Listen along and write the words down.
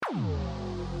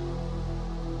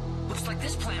like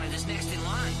this planet is next in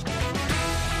line.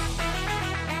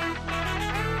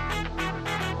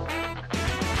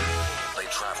 They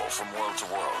travel from world to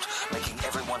world, making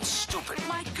everyone stupid.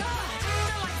 My God,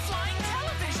 they're like flying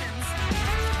televisions.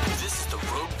 This is the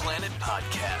Rogue Planet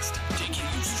Podcast, taking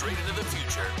you straight into the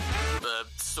future.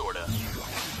 Sorta.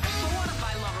 So what if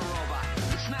I love a robot?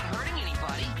 It's not hurting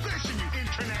anybody. Listen, you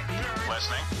internet nerd.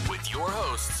 Listening with your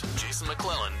hosts, Jason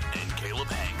McClellan and Caleb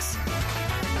Hanks.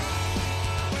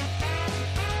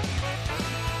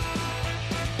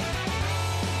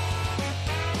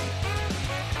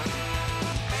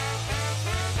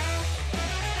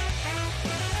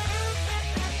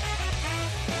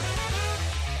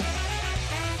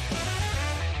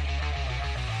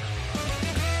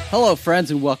 Hello, friends,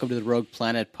 and welcome to the Rogue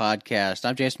Planet Podcast.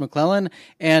 I'm Jason McClellan,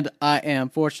 and I am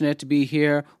fortunate to be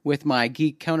here with my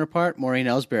geek counterpart, Maureen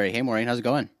Ellsbury. Hey, Maureen, how's it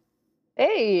going?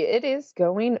 Hey, it is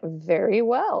going very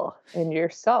well. And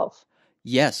yourself?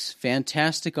 Yes,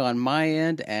 fantastic on my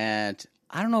end, and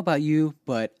I don't know about you,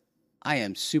 but I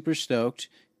am super stoked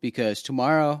because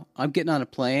tomorrow I'm getting on a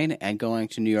plane and going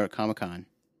to New York Comic Con.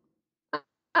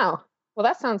 Oh, well,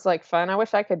 that sounds like fun. I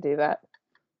wish I could do that.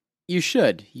 You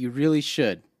should. You really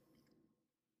should.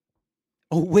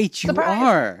 Oh, wait, you Surprise!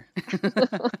 are.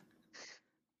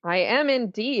 I am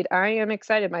indeed. I am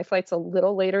excited. My flight's a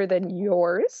little later than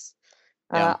yours.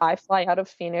 Yeah. I fly out of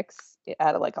Phoenix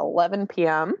at like 11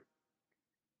 p.m.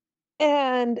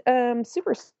 And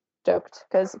super stoked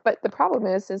but the problem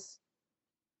is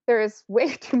there is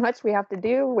way too much we have to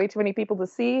do, way too many people to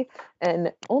see,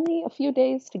 and only a few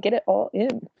days to get it all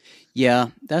in. Yeah,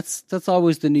 that's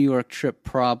always the New York trip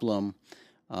problem.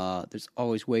 There's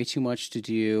always way too much to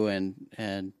do,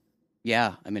 and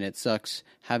yeah, I mean, it sucks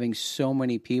having so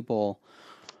many people,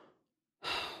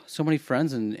 so many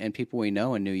friends and people we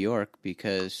know in New York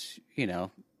because, you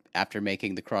know, after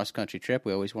making the cross-country trip,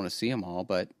 we always want to see them all,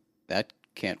 but that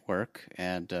can't work,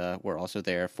 and we're also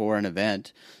there for an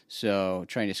event, so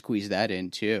trying to squeeze that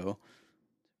in too,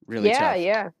 really tough.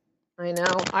 Yeah, I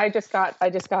know. I just got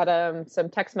some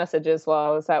text messages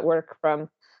while I was at work from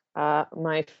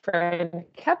my friend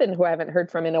Kevin, who I haven't heard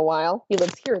from in a while. He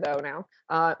lives here though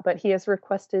now, but he has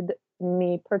requested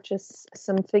me purchase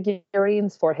some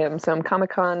figurines for him, some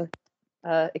Comic-Con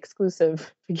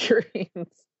exclusive figurines.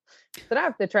 So I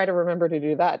have to try to remember to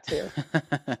do that too.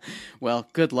 Well,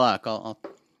 good luck. I'll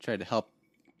try to help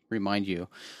remind you.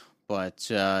 But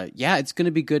yeah, it's going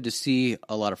to be good to see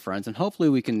a lot of friends, and hopefully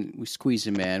we squeeze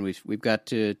them in. We've got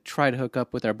to try to hook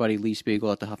up with our buddy Lee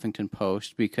Spiegel at the Huffington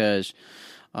Post because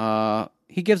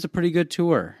he gives a pretty good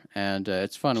tour, and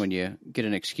it's fun when you get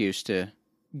an excuse to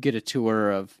get a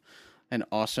tour of an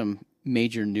awesome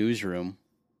major newsroom.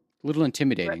 A little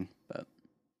intimidating, but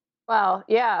Well,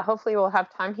 yeah, hopefully we'll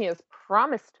have time. He has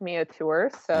promised me a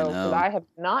tour, so know. I have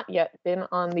not yet been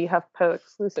on the HuffPo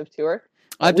exclusive tour.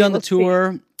 I've We done the will see.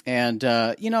 tour, and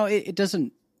you know, it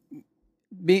doesn't.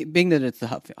 Being that it's the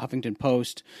Huffington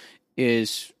Post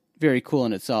is very cool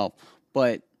in itself,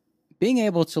 but being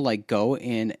able to like go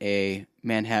in a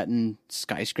Manhattan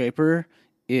skyscraper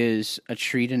is a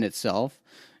treat in itself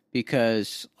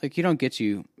because like you don't get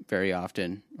to very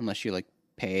often unless you like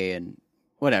pay and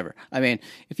whatever. I mean,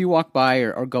 if you walk by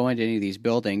or go into any of these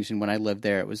buildings, and when I lived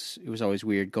there, it was always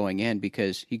weird going in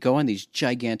because you go in these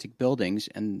gigantic buildings,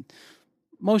 and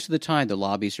most of the time the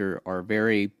lobbies are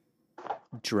very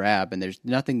drab, and there's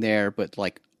nothing there but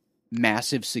like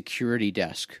massive security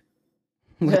desk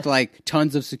with like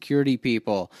tons of security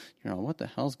people. You know, what the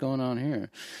hell's going on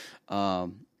here?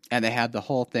 And they have the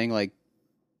whole thing like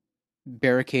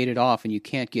barricaded off, and you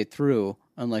can't get through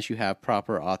unless you have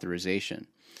proper authorization.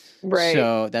 Right.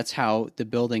 So that's how the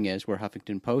building is where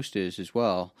Huffington Post is as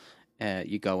well.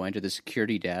 You go into the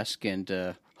security desk,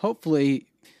 and hopefully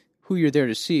who you're there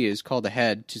to see is called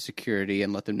ahead to security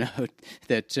and let them know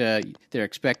that they're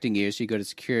expecting you. So you go to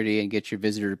security and get your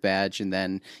visitor badge, and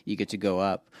then you get to go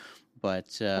up.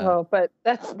 But but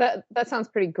that sounds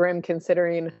pretty grim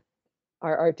considering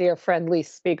our dear friend Lee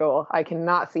Spiegel. I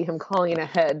cannot see him calling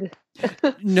ahead.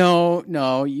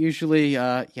 No. Usually, you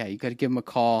got to give him a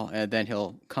call, and then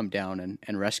he'll come down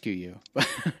and rescue you.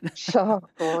 Oh,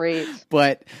 great.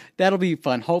 But that'll be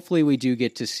fun. Hopefully, we do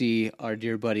get to see our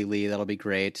dear buddy Lee. That'll be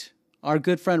great. Our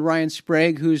good friend Ryan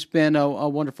Sprague, who's been a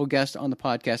wonderful guest on the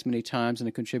podcast many times and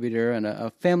a contributor and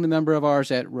a family member of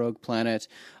ours at Rogue Planet.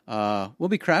 We'll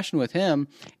be crashing with him,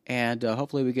 and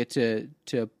hopefully we get to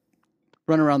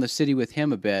run around the city with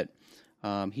him a bit.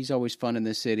 He's always fun in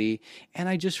the city. And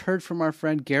I just heard from our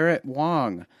friend Garrett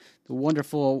Wong, the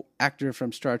wonderful actor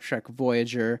from Star Trek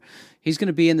Voyager. He's going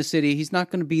to be in the city. He's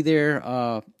not going to be there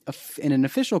in an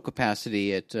official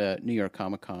capacity at New York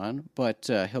Comic Con, but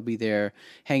he'll be there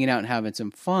hanging out and having some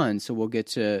fun. So we'll get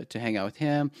to hang out with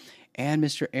him and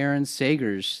Mr. Aaron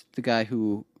Sagers, the guy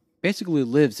who basically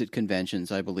lives at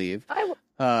conventions, I believe.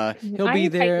 He'll be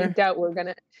there. I doubt we're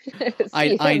gonna.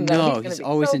 I know he's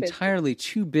always entirely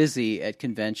too busy at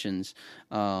conventions,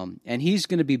 and he's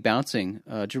going to be bouncing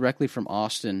directly from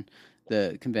Austin,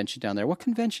 the convention down there. What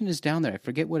convention is down there? I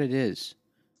forget what it is.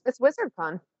 It's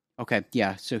WizardCon. Okay,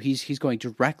 yeah. So he's going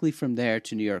directly from there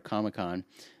to New York Comic Con.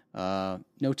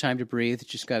 No time to breathe.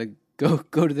 Just got to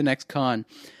go to the next con.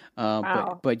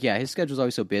 Wow. But yeah, his schedule's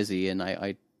always so busy, and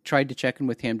I tried to check in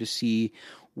with him to see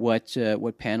what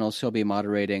panels he'll be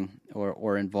moderating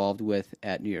or involved with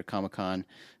at New York Comic Con,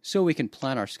 so we can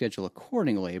plan our schedule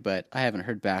accordingly. But I haven't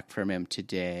heard back from him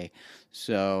today,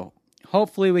 so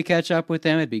hopefully we catch up with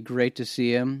him. It'd be great to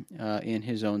see him in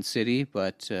his own city,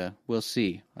 but we'll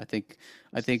see. I think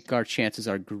our chances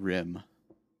are grim.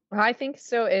 I think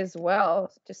so as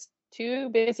well. Just too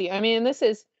busy. I mean, this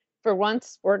is, for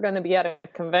once, we're going to be at a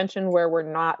convention where we're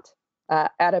not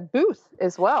at a booth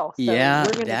as well. So yeah,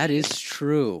 that is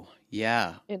true.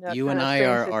 Yeah, you and I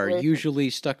are usually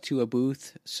stuck to a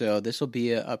booth, so this will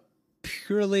be a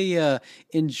purely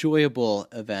enjoyable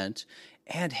event.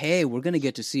 And hey, we're going to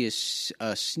get to see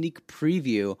a sneak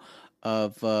preview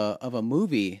of a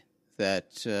movie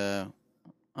that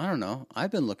I don't know.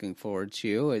 I've been looking forward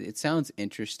to. It sounds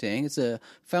interesting. It's a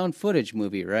found footage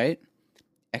movie, right?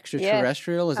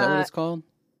 Extraterrestrial, is that what it's called?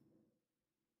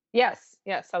 Yes.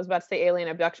 I was about to say alien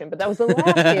abduction, but that was the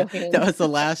last alien. That was the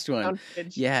last one.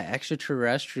 Yeah,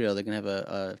 Extraterrestrial. They're going to have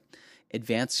a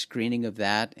advanced screening of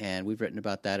that, and we've written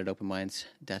about that at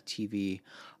openminds.tv.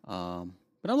 But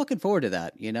I'm looking forward to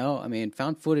that, you know? I mean,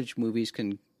 found footage movies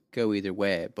can go either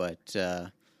way, but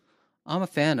I'm a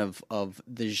fan of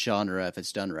the genre if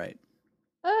it's done right.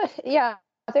 Yeah,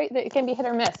 they can be hit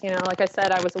or miss. You know, like I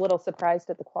said, I was a little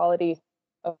surprised at the quality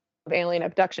of alien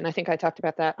abduction. I think I talked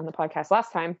about that on the podcast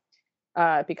last time.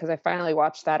 Because I finally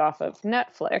watched that off of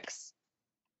Netflix.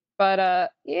 But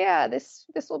yeah, this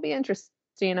will be interesting.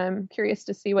 I'm curious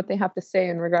to see what they have to say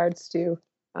in regards to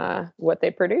what they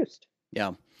produced.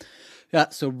 Yeah,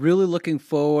 so really looking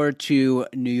forward to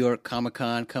New York Comic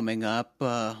Con coming up.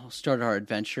 We'll start our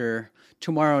adventure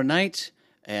tomorrow night,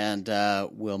 and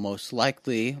we'll most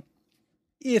likely,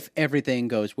 if everything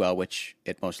goes well, which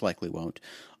it most likely won't,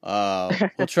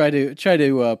 we'll try to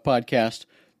podcast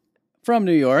from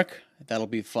New York. That'll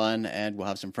be fun, and we'll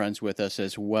have some friends with us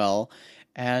as well.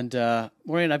 And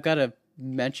Maureen, I've got to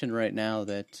mention right now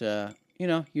that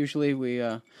usually we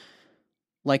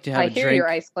like to have a drink. I hear your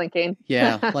ice clinking.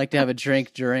 Yeah, like to have a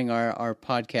drink during our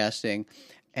podcasting.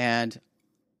 And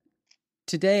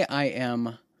today I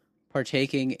am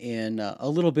partaking in a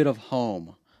little bit of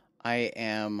home. I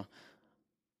am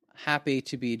happy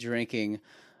to be drinking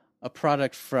a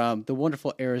product from the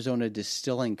wonderful Arizona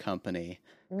Distilling Company.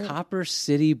 Copper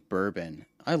City Bourbon.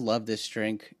 I love this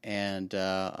drink, and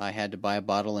I had to buy a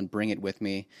bottle and bring it with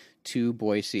me to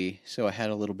Boise, so I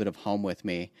had a little bit of home with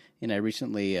me. And I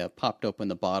recently popped open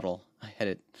the bottle. I had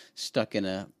it stuck in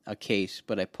a case,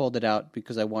 but I pulled it out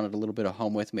because I wanted a little bit of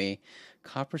home with me.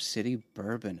 Copper City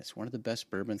Bourbon. It's one of the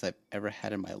best bourbons I've ever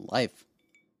had in my life.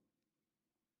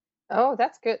 Oh,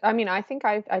 that's good. I mean, I think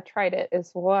I tried it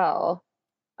as well.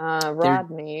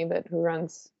 Rodney, who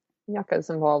runs Yucca's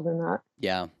involved in that.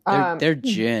 Yeah, their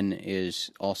gin is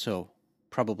also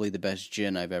probably the best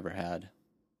gin I've ever had.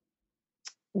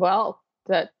 Well,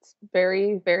 that's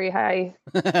very, very high.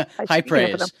 High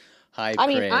praise. High praise. I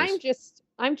mean,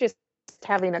 I'm just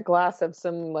having a glass of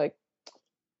some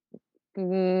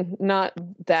not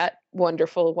that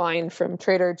wonderful wine from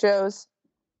Trader Joe's.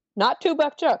 Not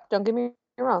 $2 Chuck. Don't get me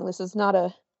wrong. This is not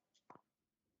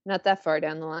that far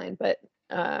down the line, but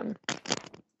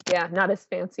yeah, not as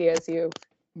fancy as you.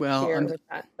 Well,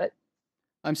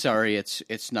 I'm sorry,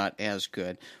 it's not as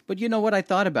good. But you know what? I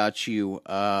thought about you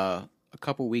a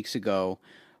couple weeks ago.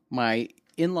 My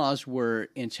in-laws were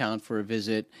in town for a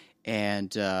visit,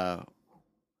 and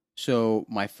so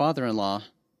my father-in-law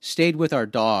stayed with our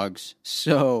dogs,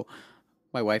 so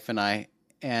my wife and I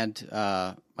and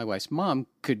my wife's mom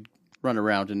could run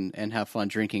around and have fun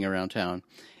drinking around town.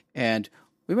 And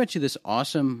we went to this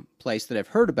awesome place that I've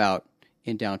heard about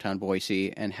in downtown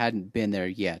Boise and hadn't been there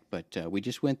yet, but we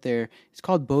just went there. It's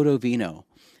called Bodo Vino,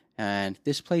 and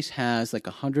this place has like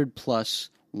 100+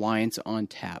 wines on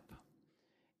tap,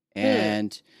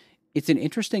 and it's an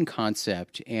interesting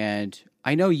concept, and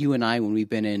I know you and I, when we've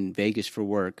been in Vegas for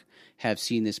work, have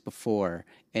seen this before,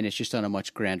 and it's just on a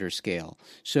much grander scale.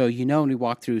 So, when we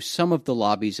walk through some of the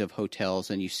lobbies of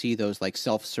hotels and you see those like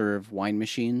self-serve wine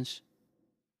machines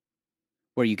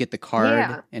where you get the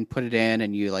card and put it in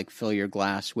and you like fill your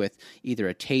glass with either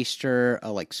a taster,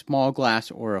 a like small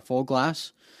glass, or a full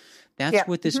glass. That's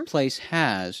what this place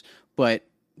has, but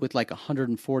with like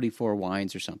 144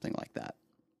 wines or something like that.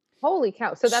 Holy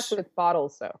cow. So that's with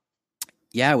bottles, though.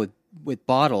 Yeah, with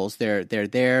bottles, they're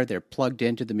there, they're plugged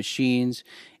into the machines,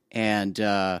 and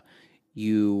when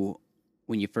you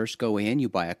first go in, you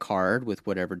buy a card with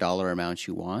whatever dollar amount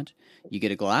you want. You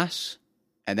get a glass,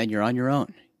 and then you're on your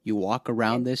own. You walk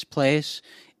around this place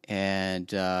and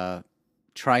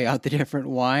try out the different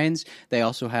wines. They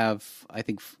also have, I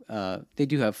think, they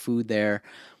do have food there,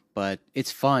 but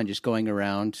it's fun just going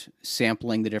around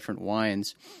sampling the different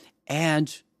wines.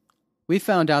 And we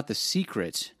found out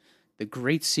the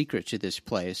great secret to this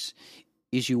place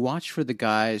is you watch for the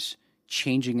guys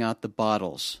changing out the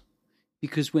bottles.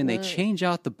 Because when they change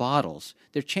out the bottles,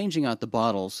 they're changing out the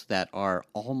bottles that are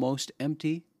almost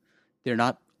empty. They're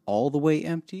not all the way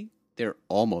empty. They're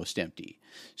almost empty.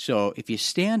 So if you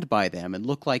stand by them and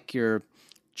look like you're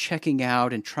checking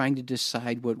out and trying to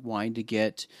decide what wine to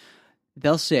get,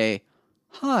 they'll say,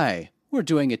 "Hi, we're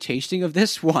doing a tasting of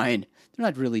this wine." They're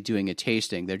not really doing a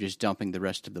tasting. They're just dumping the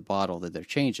rest of the bottle that they're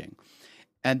changing.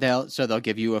 And they'll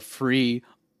give you a free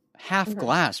half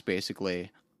glass,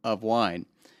 basically, of wine.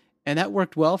 And that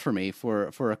worked well for me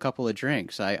for a couple of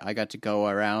drinks. I got to go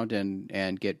around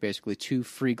and get basically 2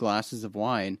 free glasses of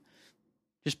wine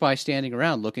just by standing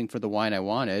around looking for the wine I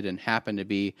wanted, and happened to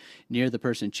be near the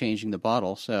person changing the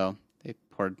bottle. So they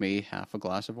poured me half a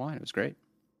glass of wine. It was great.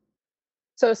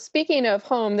 So speaking of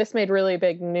home, this made really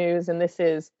big news, and this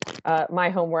is my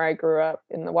home where I grew up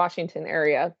in the Washington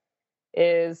area.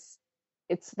 They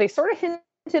sort of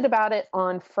hinted about it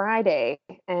on Friday,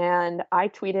 and I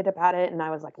tweeted about it, and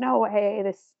I was like, "No way!"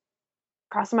 This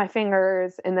crossing my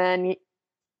fingers, and then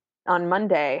on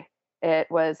Monday, it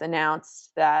was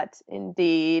announced that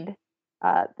indeed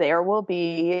there will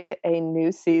be a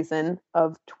new season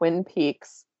of Twin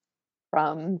Peaks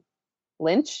from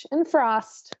Lynch and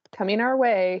Frost coming our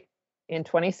way in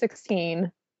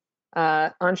 2016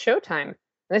 on Showtime. And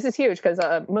this is huge because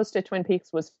most of Twin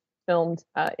Peaks was filmed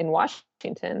in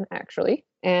Washington, actually.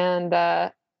 And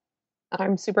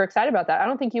I'm super excited about that. I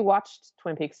don't think you watched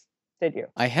Twin Peaks, did you?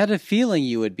 I had a feeling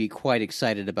you would be quite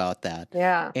excited about that.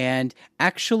 Yeah. And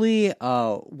actually,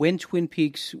 when Twin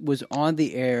Peaks was on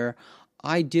the air,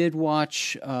 I did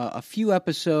watch a few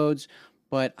episodes,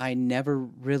 but I never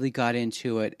really got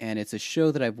into it. And it's a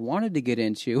show that I've wanted to get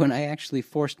into, and I actually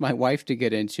forced my wife to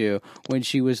get into when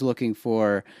she was looking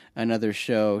for another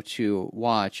show to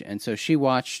watch. And so she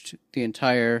watched the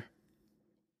entire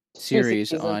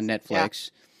series on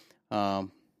Netflix. Yeah.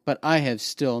 But I have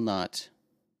still not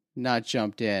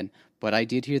jumped in. But I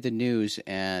did hear the news,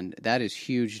 and that is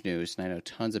huge news. And I know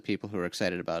tons of people who are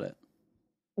excited about it.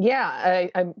 Yeah,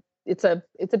 it's a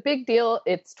big deal.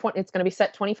 It's going to be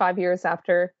set 25 years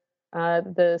after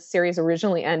the series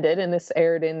originally ended, and this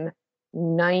aired in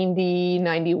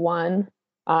 91.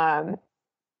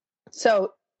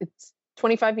 So it's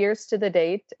 25 years to the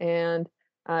date, and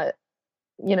it's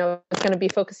going to be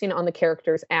focusing on the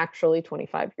characters actually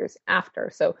 25 years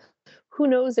after. So who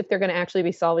knows if they're going to actually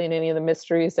be solving any of the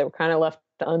mysteries that were kind of left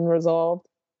unresolved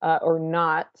or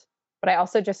not. But I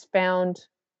also just found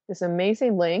this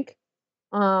amazing link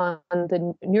on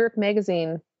the New York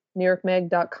Magazine,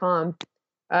 newyorkmag.com,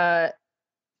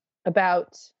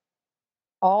 about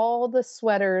all the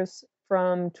sweaters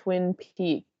from Twin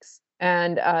Peaks.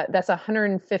 And that's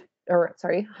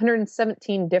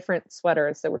 117 different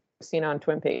sweaters that were seen on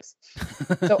Twin Peaks.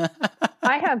 So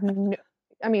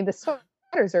the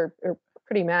sweaters are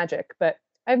pretty magic, but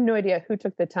I have no idea who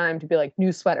took the time to be like,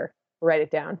 new sweater, write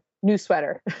it down, new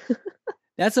sweater.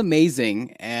 That's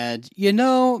amazing. And,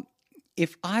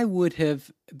 if I would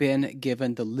have been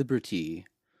given the liberty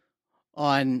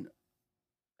on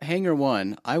Hangar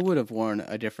 1, I would have worn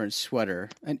a different sweater,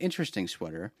 an interesting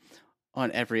sweater,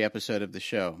 on every episode of the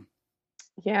show.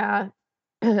 Yeah.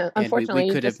 Unfortunately,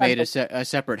 we could have made a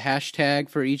separate hashtag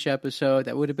for each episode.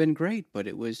 That would have been great, but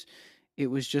it was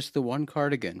just the one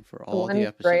cardigan for all the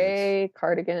episodes. Gray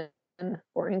cardigan,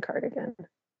 boring cardigan.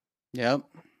 Yep.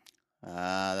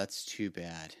 That's too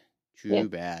bad. Too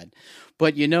bad.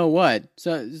 But you know what?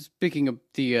 So speaking of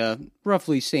the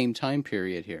roughly same time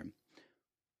period here,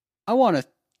 I want to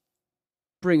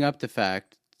bring up the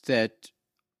fact that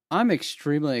I'm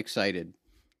extremely excited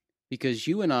because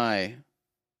you and I,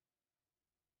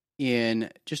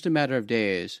 in just a matter of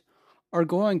days, are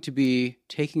going to be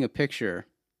taking a picture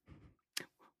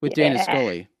with Dana Yeah.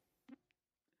 Scully.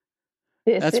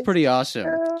 This That's is pretty awesome.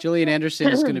 true. Gillian Anderson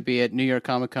is going to be at New York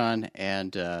Comic Con,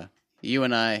 and you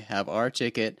and I have our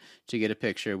ticket to get a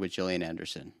picture with Gillian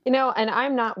Anderson. You know, and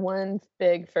I'm not one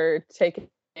big for taking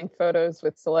photos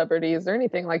with celebrities or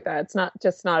anything like that.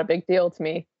 It's not a big deal to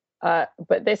me. But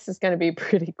this is going to be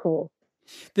pretty cool.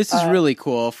 This is really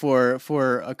cool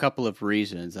for a couple of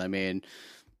reasons. I mean,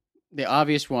 the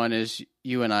obvious one is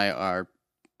you and I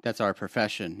that's our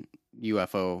profession,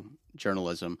 UFO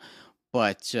journalism.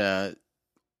 But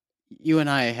you and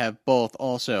I have both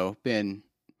also been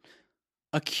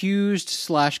accused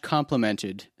 /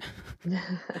 complimented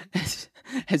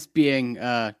as being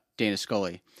Dana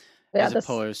Scully, Yeah, as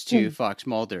opposed to Fox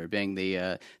Mulder being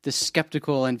the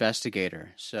skeptical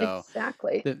investigator. So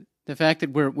exactly. the fact that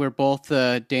we're both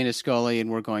Dana Scully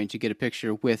and we're going to get a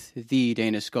picture with the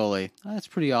Dana Scully, that's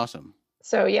pretty awesome.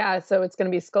 So it's going to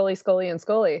be Scully, Scully, and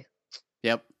Scully.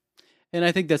 Yep, and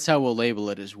I think that's how we'll label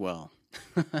it as well.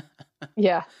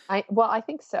 Yeah, I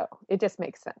think so. It just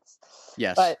makes sense.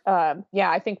 Yes, But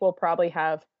I think we'll probably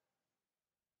have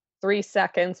 3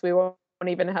 seconds. We won't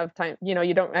even have time. You know,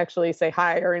 you don't actually say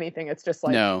hi or anything. It's just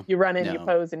like No, you run in, you no.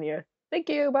 pose, and you thank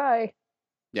you, bye.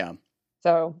 yeah.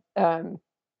 So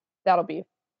that'll be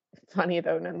funny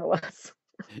though, nonetheless.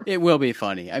 It will be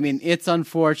funny. I mean, it's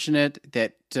unfortunate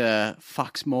that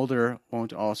Fox Mulder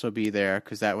won't also be there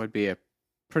because that would be a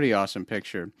pretty awesome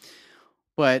picture.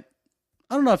 But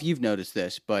I don't know if you've noticed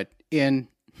this, but in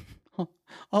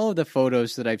all of the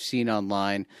photos that I've seen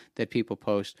online that people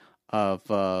post of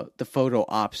the photo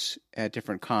ops at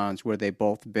different cons where they've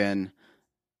both been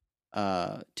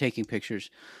taking pictures,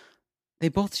 they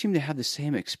both seem to have the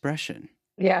same expression.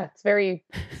 Yeah, it's very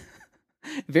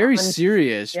Very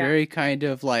serious, yeah. very kind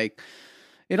of like,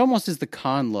 it almost is the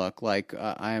con look, like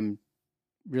I'm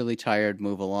really tired,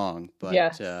 move along. But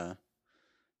Yes.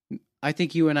 I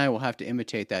think you and I will have to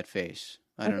imitate that face.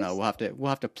 I don't Okay. know. We'll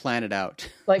have to plan it out.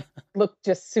 like look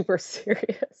just super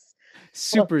serious.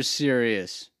 Super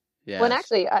serious. Yeah. Well, and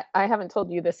actually, I haven't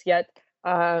told you this yet.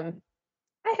 I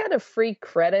had a free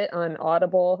credit on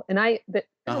Audible, and I don't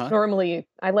Uh-huh. normally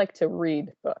I like to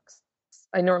read books.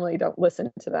 I normally don't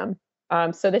listen to them.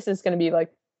 So this is going to be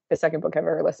like the second book I've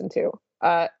ever listened to.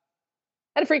 Had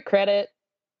a free credit,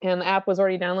 and the app was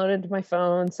already downloaded to my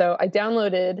phone. So I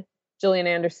downloaded Gillian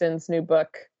Anderson's new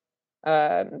book,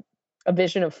 A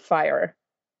Vision of Fire,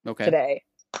 Okay. today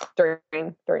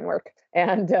during work,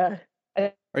 and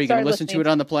Are you going to listen to it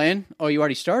on the plane? Oh, you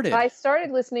already started. I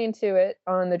started listening to it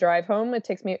on the drive home. It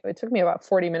took me about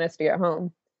 40 minutes to get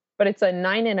home, but it's a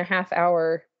 9.5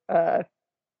 hour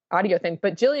audio thing.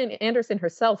 But Gillian Anderson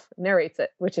herself narrates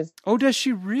it, which is Oh, does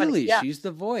she really? Yeah. She's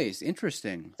the voice.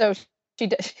 Interesting. so she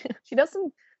does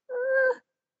some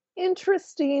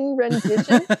interesting renditions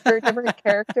for different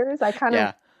characters. I kind Yeah.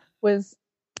 of was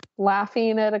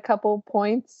laughing at a couple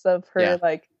points of her Yeah.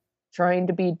 like trying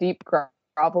to be deep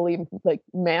grovelly like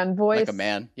man voice, Like a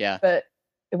man. Yeah. but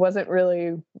it wasn't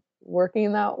really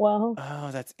working that well.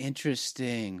 Oh, that's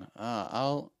interesting.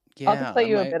 I'll I'll just play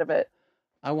you a bit of it.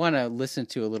 I want to listen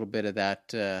to a little bit of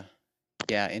that.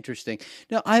 Yeah, interesting.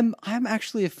 No, I'm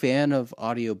actually a fan of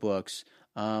audiobooks.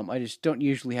 I just don't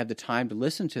usually have the time to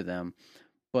listen to them.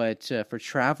 But for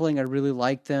traveling, I really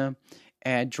like them.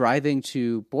 And driving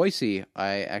to Boise,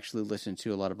 I actually listen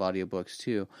to a lot of audiobooks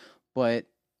too. But,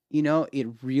 you know, it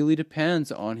really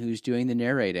depends on who's doing the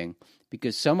narrating.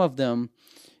 Because some of the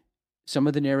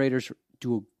narrators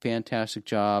do a fantastic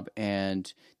job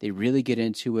and they really get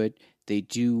into it. They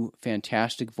do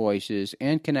fantastic voices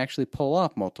and can actually pull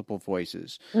off multiple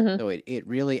voices. Mhm. So it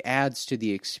really adds to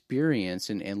the experience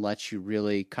and lets you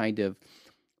really kind of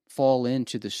fall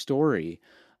into the story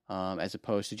as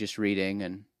opposed to just reading.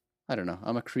 And I don't know,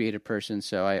 I'm a creative person,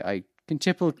 so I can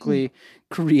typically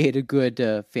create a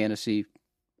good fantasy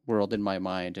world in my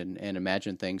mind and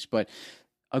imagine things. But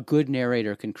a good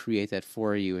narrator can create that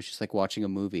for you. It's just like watching a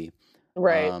movie.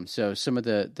 Right. So some of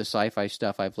the sci-fi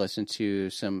stuff I've listened to,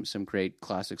 some great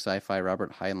classic sci-fi,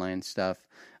 Robert Heinlein stuff.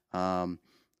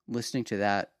 Listening to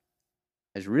that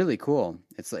is really cool.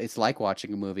 It's like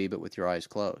watching a movie, but with your eyes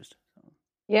closed.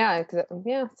 Yeah.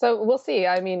 Yeah. So we'll see.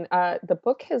 I mean, the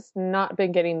book has not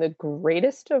been getting the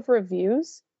greatest of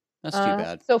reviews That's too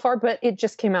bad. so far, but it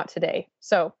just came out today.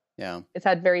 So Yeah. it's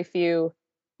had very few,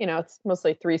 it's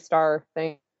mostly 3-star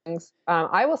things.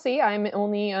 I will see. I'm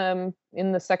only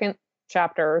in the second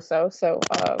chapter or so. So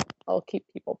I'll keep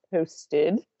people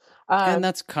posted. And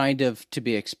that's kind of to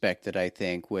be expected, I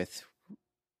think, with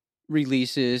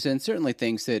releases and certainly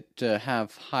things that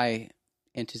have high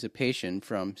anticipation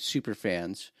from super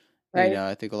fans. Right.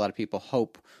 I think a lot of people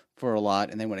hope for a lot,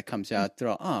 and then when it comes out, they're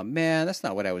all, oh man, that's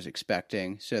not what I was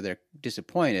expecting. So they're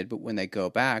disappointed, but when they go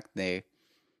back, they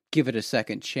give it a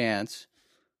second chance.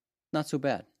 Not so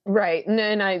bad. Right. And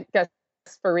then I guess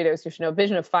for readers, you should know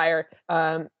Vision of Fire.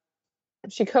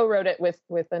 She co-wrote it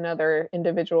with another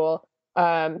individual.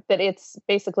 That it's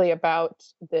basically about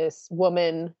this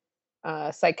woman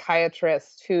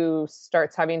psychiatrist who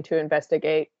starts having to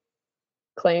investigate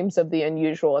claims of the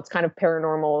unusual. It's kind of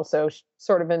paranormal, so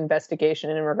sort of investigation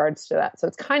in regards to that. So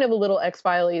it's kind of a little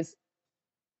X-Files,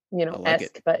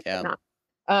 esque, but not.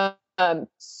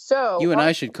 So you and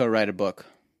I should co-write a book.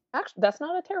 Actually, that's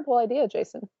not a terrible idea,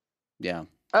 Jason. Yeah,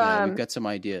 we've got some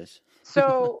ideas.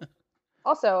 So,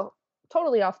 also,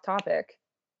 totally off topic,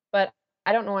 but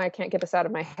I don't know why I can't get this out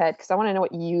of my head because I want to know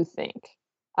what you think.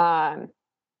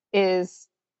 Is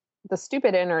the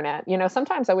stupid internet,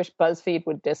 sometimes I wish BuzzFeed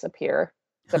would disappear.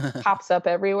 It pops up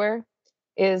everywhere.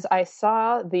 I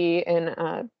saw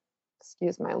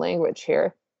excuse my language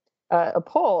here, a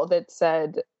poll that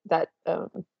said that,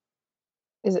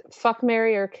 is it fuck,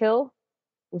 marry, or kill?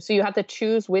 So you have to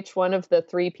choose which one of the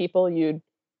three people you'd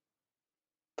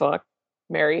fuck,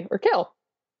 marry, or kill.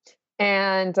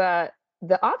 And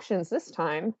the options this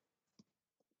time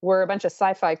were a bunch of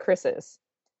sci-fi Chris's.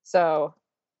 So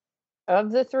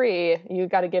of the three, you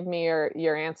got to give me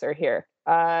your answer here.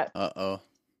 Uh-oh.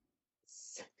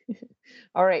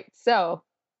 All right. So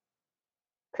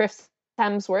Chris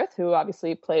Hemsworth, who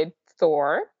obviously played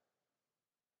Thor.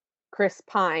 Chris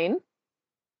Pine,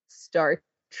 Star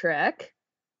Trek.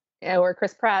 Or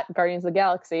Chris Pratt, Guardians of the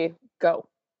Galaxy. Go.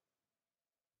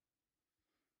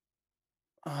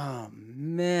 Oh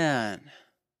man,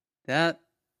 that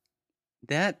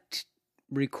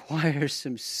requires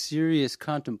some serious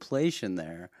contemplation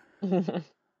there.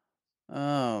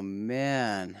 Oh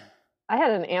man, I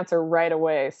had an answer right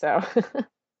away. So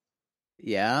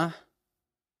yeah.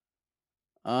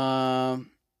 Tell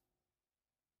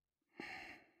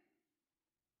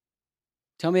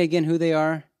me again who they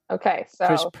are. Okay, so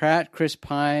Chris Pratt, Chris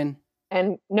Pine,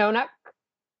 and no, not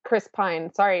Chris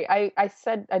Pine. Sorry, I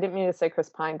said I didn't mean to say Chris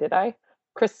Pine, did I?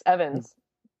 Chris Evans.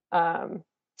 Oh,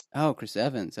 Chris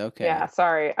Evans. Okay. Yeah,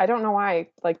 sorry. I don't know why.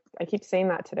 I keep saying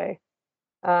that today.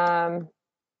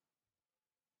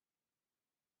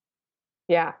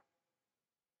 Yeah.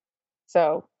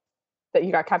 So that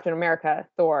you got Captain America,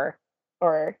 Thor,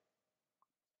 or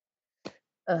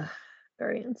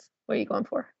Guardians. What are you going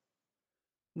for?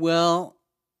 Well,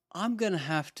 I'm gonna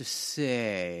have to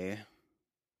say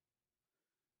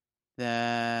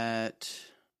that,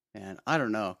 man, I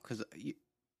don't know, because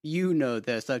you know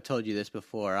this. I've told you this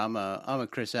before. I'm a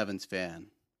Chris Evans fan.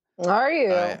 Are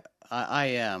you? I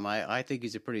am. I think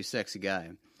he's a pretty sexy guy.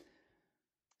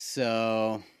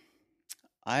 So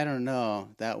I don't know.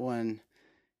 That one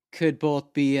could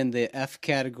both be in the F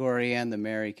category and the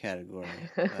Mary category.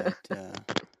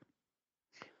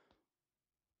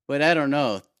 But I don't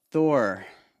know. Thor,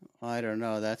 I don't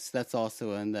know. That's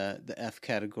also in the F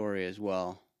category as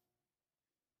well.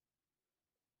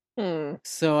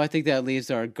 So I think that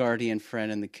leaves our guardian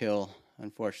friend in the kill,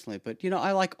 unfortunately. But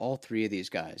I like all three of these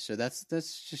guys, so that's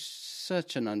just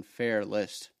such an unfair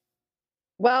list.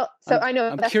 Well, so I know.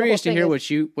 I'm curious to hear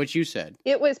what you said.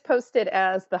 It was posted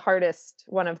as the hardest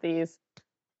one of these.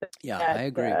 Yeah, I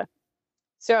agree.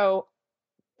 So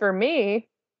for me,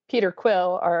 Peter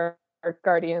Quill, our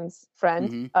Guardian's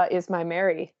friend, is my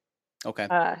Mary. Okay.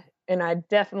 And I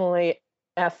definitely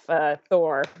F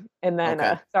Thor, and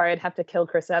then sorry, I'd have to kill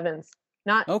Chris Evans.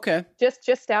 Not okay.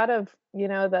 Just out of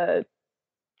the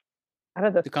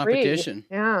competition.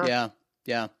 Three. Yeah.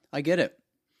 Yeah. I get it.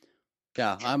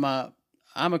 Yeah,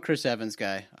 I'm a Chris Evans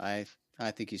guy. I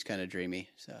think he's kind of dreamy.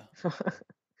 So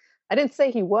I didn't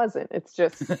say he wasn't. It's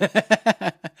just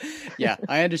yeah,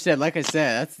 I understand. Like I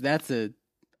said, that's a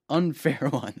unfair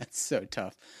one. That's so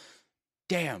tough.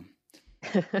 Damn.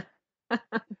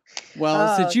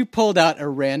 Well, since you pulled out a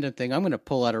random thing, I'm going to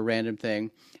pull out a random thing.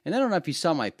 And I don't know if you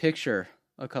saw my picture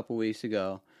a couple weeks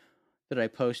ago that I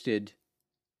posted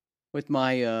with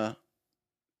my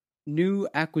new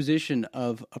acquisition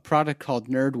of a product called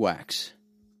Nerd Wax.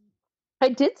 I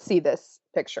did see this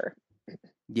picture.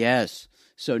 Yes.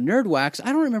 So Nerd Wax,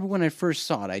 I don't remember when I first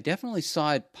saw it. I definitely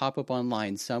saw it pop up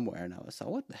online somewhere, and I was like,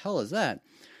 what the hell is that?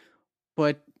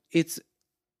 But it's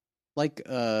like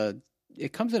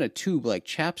it comes in a tube like a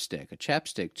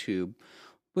chapstick tube,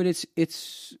 but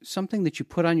it's something that you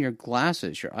put on your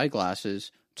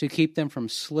eyeglasses, to keep them from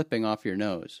slipping off your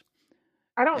nose.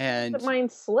 I don't think that mine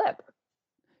slip.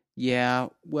 Yeah,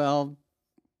 well,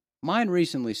 mine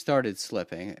recently started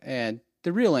slipping, and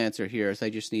the real answer here is I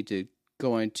just need to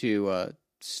go into a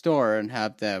store and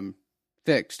have them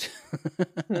fixed,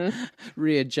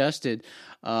 readjusted.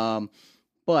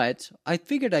 But I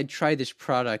figured I'd try this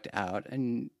product out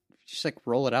and just like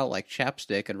roll it out like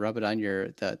chapstick and rub it on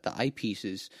the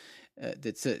eyepieces,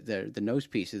 the nose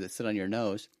pieces that sit on your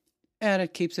nose, and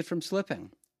it keeps it from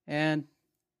slipping. And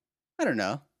I don't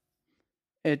know,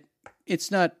 it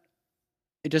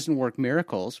doesn't work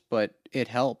miracles, but it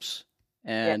helps.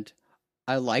 And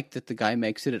I like that the guy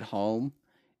makes it at home,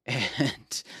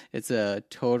 and it's a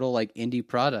total like indie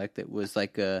product that was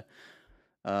like a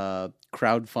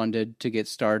crowdfunded to get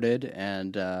started,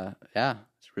 and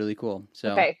it's really cool.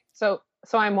 So Okay, so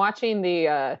I'm watching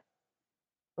their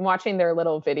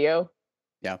little video.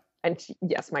 Yeah. And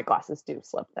yes, my glasses do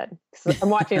slip then. So I'm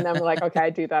watching them like, okay, I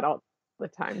do that all the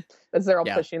time as they're all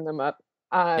pushing them up.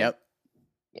 Yep.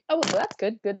 Oh, well, that's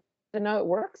good. Good to know it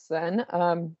works then.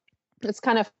 It's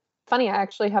kind of funny. I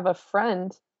actually have a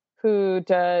friend who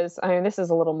does, I mean, this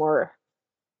is a little more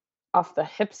off the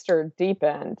hipster deep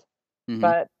end,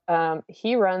 but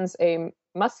he runs a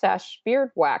mustache beard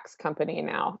wax company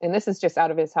now. And this is just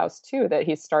out of his house too that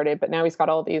he's started, but now he's got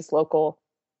all these local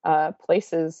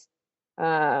places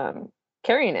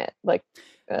carrying it. Like,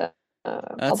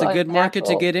 that's a good market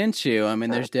to get into. I mean,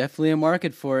 there's definitely a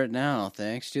market for it now,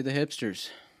 thanks to the hipsters.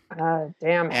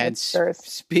 Damn and hipsters.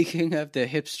 Speaking of the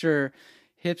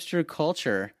hipster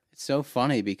culture, it's so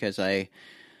funny because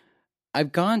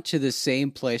I've gone to the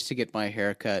same place to get my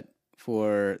haircut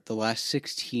for the last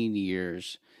 16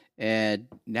 years. And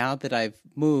now that I've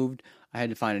moved, I had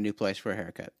to find a new place for a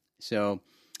haircut. So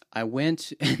I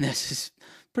went, and this is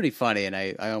pretty funny, and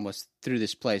I almost threw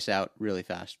this place out really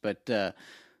fast. But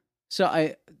so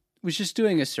I was just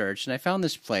doing a search, and I found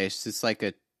this place. It's like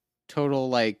a total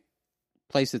like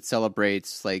place that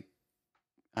celebrates like,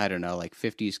 I don't know, like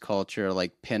 50s culture,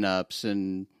 like pinups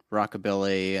and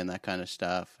rockabilly and that kind of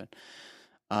stuff.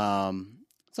 And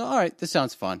so all right, this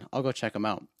sounds fun. I'll go check them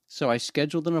out. So I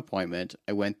scheduled an appointment.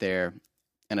 I went there,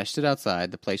 and I stood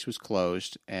outside. The place was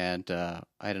closed, and I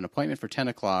had an appointment for 10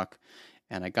 o'clock,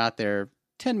 and I got there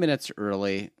 10 minutes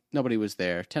early. Nobody was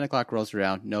there. 10 o'clock rolls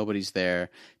around. Nobody's there.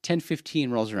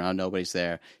 10:15 rolls around. Nobody's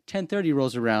there. 10:30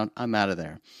 rolls around. I'm out of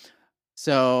there.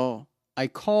 So I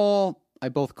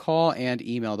both call and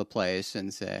email the place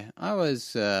and say, I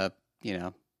was,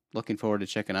 looking forward to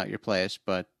checking out your place,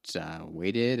 but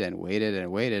waited and waited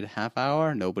and waited. Half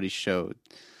hour, nobody showed.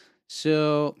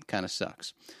 So kind of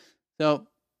sucks. So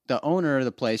the owner of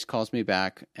the place calls me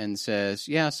back and says,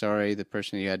 yeah, sorry, the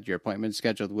person you had your appointment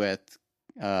scheduled with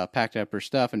packed up her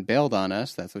stuff and bailed on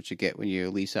us. That's what you get when you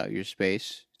lease out your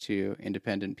space to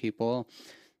independent people.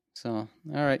 So,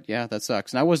 all right, yeah, that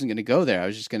sucks. And I wasn't going to go there. I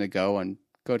was just going to go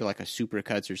to like a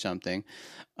Supercuts or something.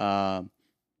 But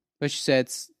she said,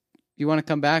 if you want to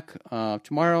come back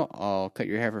tomorrow, I'll cut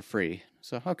your hair for free.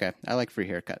 So, okay, I like free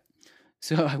haircut.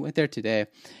 So I went there today,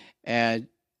 and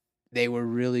they were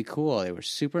really cool. They were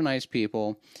super nice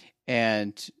people,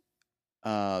 and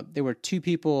there were two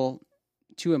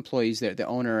employees there, the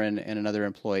owner and another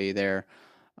employee there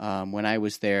when I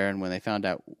was there, and when they found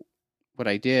out what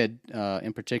I did,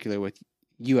 in particular with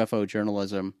UFO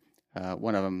journalism,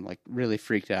 one of them like really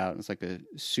freaked out. It's like a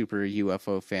super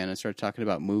UFO fan and started talking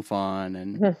about MUFON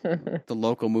and the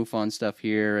local MUFON stuff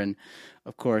here, and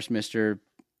of course Mr.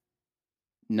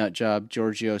 Nutjob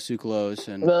Giorgio Tsoukalos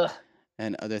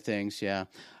and other things. Yeah.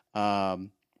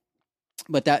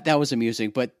 But that was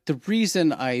amusing. But the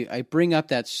reason I bring up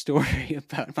that story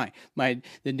about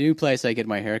the new place I get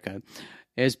my haircut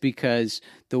is because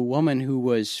the woman who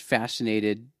was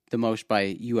fascinated the most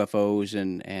by UFOs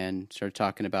and started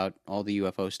talking about all the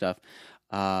UFO stuff,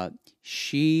 her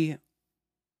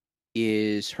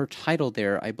title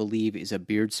there, I believe, is a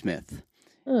beardsmith.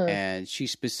 And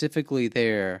she's specifically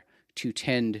there to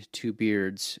tend to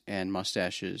beards and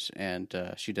mustaches, and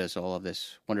she does all of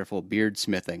this wonderful beard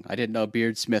smithing. I didn't know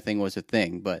beard smithing was a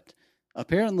thing, but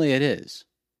apparently it is.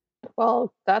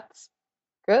 Well, that's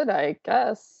good, I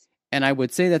guess. And I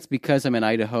would say that's because I'm in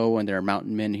Idaho and there are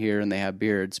mountain men here and they have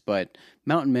beards, but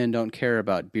mountain men don't care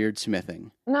about beard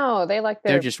smithing. No, they like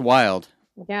they're just wild.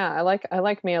 Yeah, I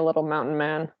like me a little mountain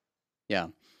man. Yeah.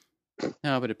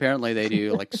 No, but apparently they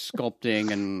do like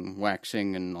sculpting and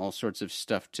waxing and all sorts of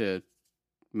stuff to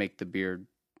make the beard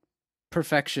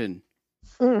perfection.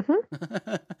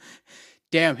 Mm-hmm.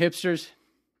 Damn hipsters.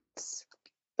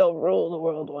 They'll rule the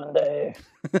world one day.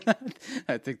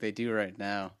 I think they do right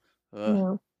now.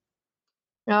 Yeah.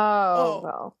 Oh,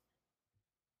 well.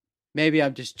 Maybe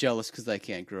I'm just jealous because I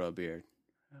can't grow a beard.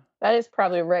 That is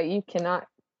probably right. You cannot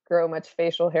grow much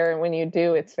facial hair, and when you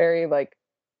do, it's very like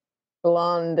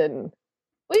blonde and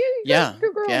you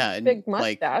grow a big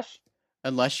mustache. Like,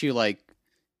 unless you like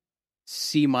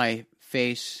see my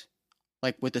face,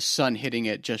 like with the sun hitting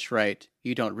it just right,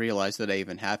 you don't realize that I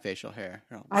even have facial hair.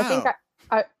 You're like, I think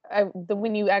wow.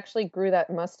 when you actually grew that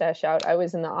mustache out, I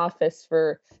was in the office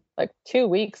for like 2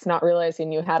 weeks, not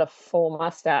realizing you had a full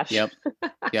mustache. Yep.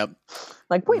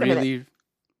 Like, wait a minute. Really,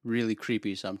 really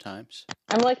creepy sometimes.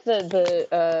 I'm like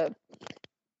the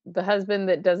husband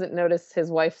that doesn't notice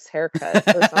his wife's haircut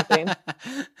or something.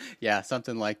 Yeah,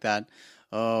 something like that.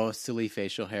 Oh, silly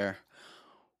facial hair.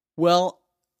 Well,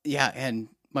 yeah, and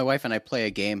my wife and I play a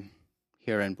game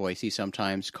here in Boise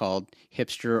sometimes called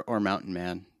Hipster or Mountain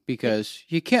Man because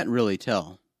you can't really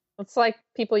tell. It's like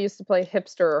people used to play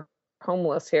hipster or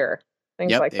homeless here.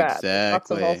 Things like that.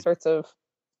 Lots of all sorts of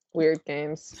weird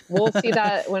games. We'll see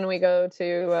that when we go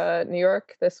to New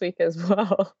York this week as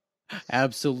well.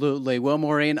 Absolutely. Well,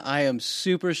 Maureen, I am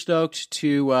super stoked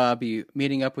to be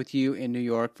meeting up with you in New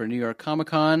York for New York Comic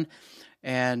Con.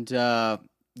 And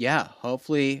yeah,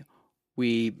 hopefully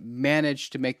we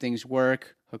manage to make things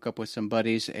work, hook up with some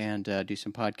buddies, and do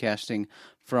some podcasting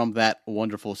from that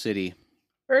wonderful city.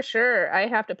 For sure. I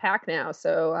have to pack now,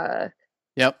 so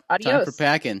yep, adios. Time for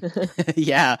packing.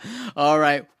 Yeah. All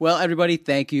right. Well, everybody,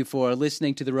 thank you for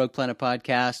listening to the Rogue Planet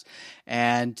podcast.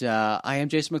 And I am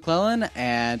Jason McClellan,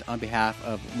 and on behalf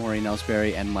of Maureen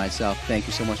Ellsbury and myself, thank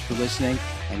you so much for listening,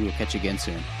 and we will catch you again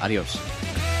soon. Adios.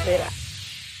 Later.